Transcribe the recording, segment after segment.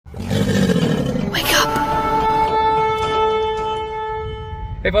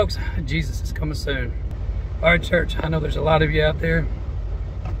Hey folks, Jesus is coming soon. All right, church, I know there's a lot of you out there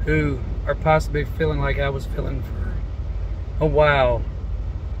who are possibly feeling like I was feeling for a while,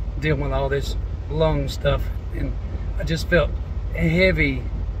 dealing with all this lung stuff, and I just felt heavy,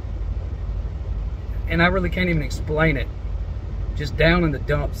 and I really can't even explain it. Just down in the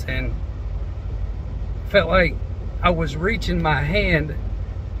dumps, and felt like I was reaching my hand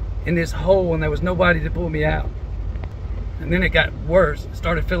in this hole and there was nobody to pull me out. And then it got worse. It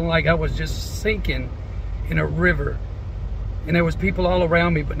started feeling like I was just sinking in a river, and there was people all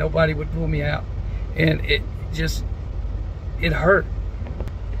around me, but nobody would pull me out. And it hurt.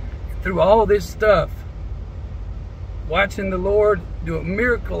 Through all this stuff, watching the Lord do a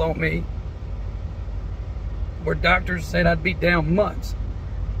miracle on me, where doctors said I'd be down months,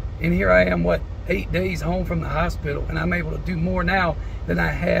 and here I am, 8 days home from the hospital, and I'm able to do more now than I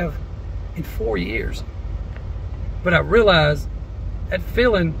have in 4 years. But I realized that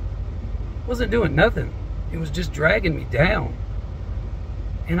feeling wasn't doing nothing. It was just dragging me down.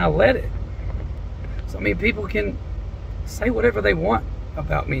 And I let it. So, I mean, people can say whatever they want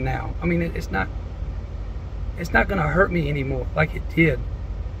about me now. I mean, it's not going to hurt me anymore like it did.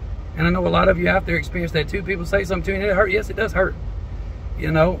 And I know a lot of you out there experience that too. People say something to me and it hurt. Yes, it does hurt.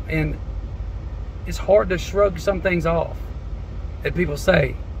 You know, and it's hard to shrug some things off that people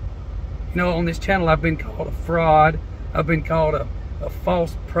say. You know, on this channel, I've been called a fraud. I've been called a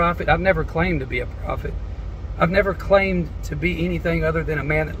false prophet. I've never claimed to be a prophet. I've never claimed to be anything other than a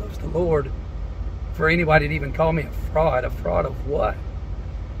man that loves the Lord. For anybody to even call me a fraud of what?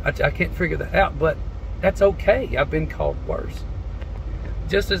 I can't figure that out, but that's okay. I've been called worse.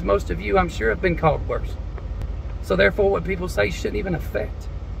 Just as most of you, I'm sure, have been called worse. So therefore, what people say shouldn't even affect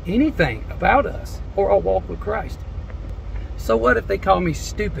anything about us or our walk with Christ. So what if they call me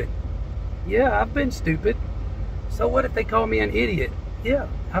stupid? Yeah, I've been stupid. So what if they call me an idiot? Yeah,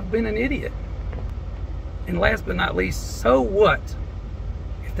 I've been an idiot. And last but not least, so what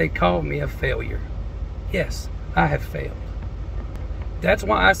if they call me a failure? Yes, I have failed. That's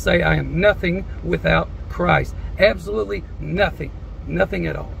why I say I am nothing without Christ. Absolutely nothing. Nothing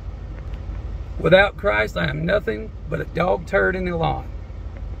at all. Without Christ, I am nothing but a dog turd in the lawn.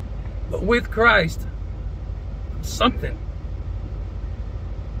 But with Christ, I'm something.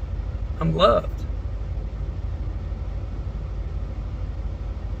 I'm loved.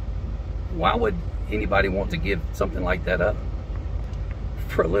 Why would anybody want to give something like that up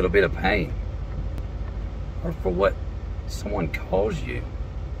for a little bit of pain, or for what someone calls you?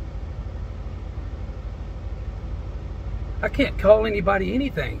 I can't call anybody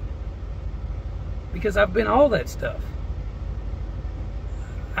anything because I've been all that stuff.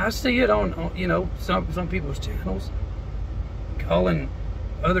 I see it on you know, some people's channels, calling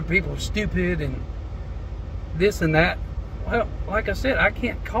other people stupid and this and that. Well, like I said, I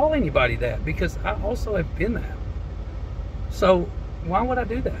can't call anybody that because I also have been that. So why would I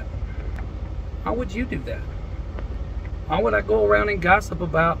do that? Why would you do that? Why would I go around and gossip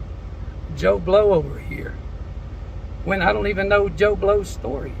about Joe Blow over here when I don't even know Joe Blow's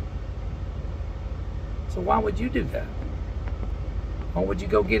story? So why would you do that? Why would you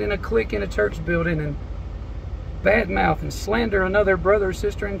go get in a clique in a church building and badmouth and slander another brother or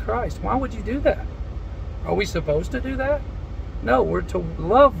sister in Christ? Why would you do that? Are we supposed to do that? No, we're to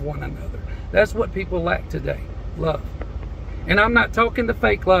love one another. That's what people lack today, love. And I'm not talking the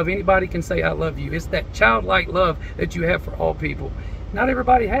fake love. Anybody can say I love you. It's that childlike love that you have for all people. Not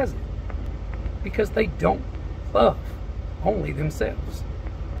everybody has it because they don't love, only themselves.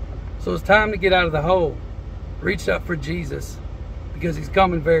 So it's time to get out of the hole. Reach up for Jesus because he's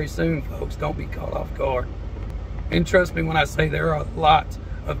coming very soon, folks. Don't be caught off guard. And trust me when I say there are a lot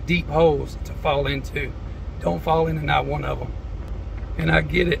of deep holes to fall into. Don't fall into not one of them. And I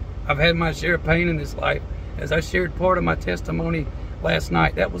get it. I've had my share of pain in this life. As I shared part of my testimony last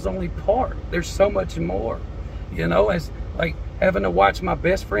night, that was only part. There's so much more. You know, as like having to watch my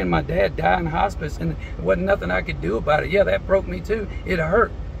best friend, my dad, die in hospice, and there wasn't nothing I could do about it. Yeah, that broke me too. It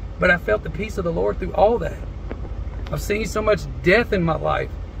hurt. But I felt the peace of the Lord through all that. I've seen so much death in my life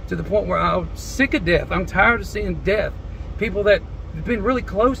to the point where I'm sick of death. I'm tired of seeing death. People that have been really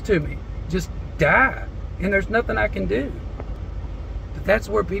close to me just die, and there's nothing I can do. But that's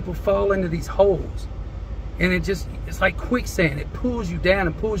where people fall into these holes. And it's like quicksand. It pulls you down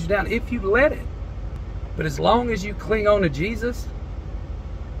and pulls you down if you let it. But as long as you cling on to Jesus,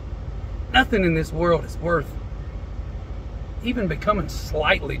 nothing in this world is worth even becoming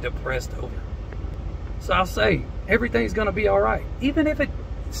slightly depressed over. So I'll say, everything's going to be all right. Even if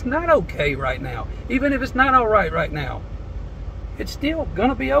it's not okay right now. Even if it's not all right now. It's still going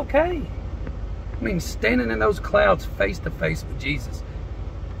to be okay. I mean, standing in those clouds face to face with Jesus.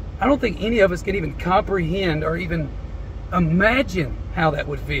 I don't think any of us can even comprehend or even imagine how that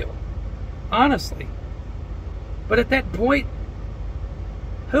would feel. Honestly. But at that point,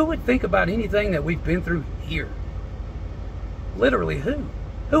 who would think about anything that we've been through here? Literally, who?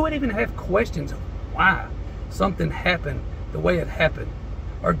 Who would even have questions of why something happened the way it happened,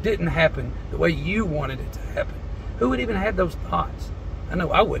 or didn't happen the way you wanted it to happen? Who would even have those thoughts? I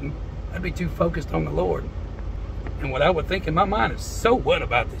know I wouldn't. I'd be too focused on the Lord. And what I would think in my mind is, so what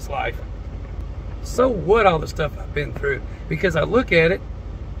about this life? So what all the stuff I've been through? Because I look at it,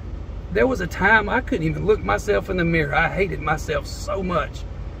 there was a time I couldn't even look myself in the mirror. I hated myself so much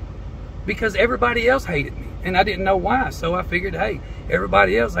because everybody else hated me, and I didn't know why. So I figured, hey,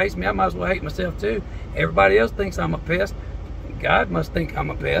 everybody else hates me, I might as well hate myself too. Everybody else thinks I'm a pest. God must think I'm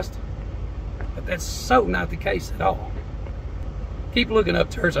a pest. But that's so not the case at all. Keep looking up,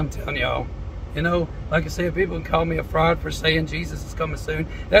 church, I'm telling y'all. You know, like I said, people can call me a fraud for saying Jesus is coming soon.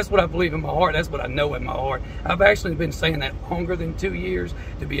 That's what I believe in my heart. That's what I know in my heart. I've actually been saying that longer than 2 years.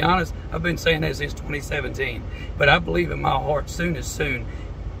 To be honest, I've been saying that since 2017. But I believe in my heart soon is soon.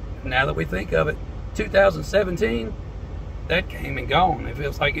 Now that we think of it, 2017, that came and gone. It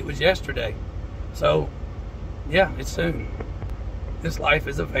feels like it was yesterday. So, yeah, it's soon. This life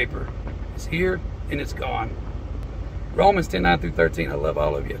is a vapor. It's here and it's gone. Romans 10:9-13. I love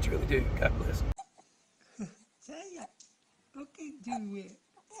all of you. I truly do. God bless. Say it. Okay, do it.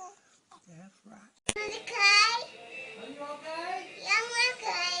 That's right. Okay? Are you okay? Yeah, I'm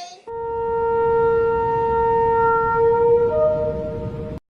okay.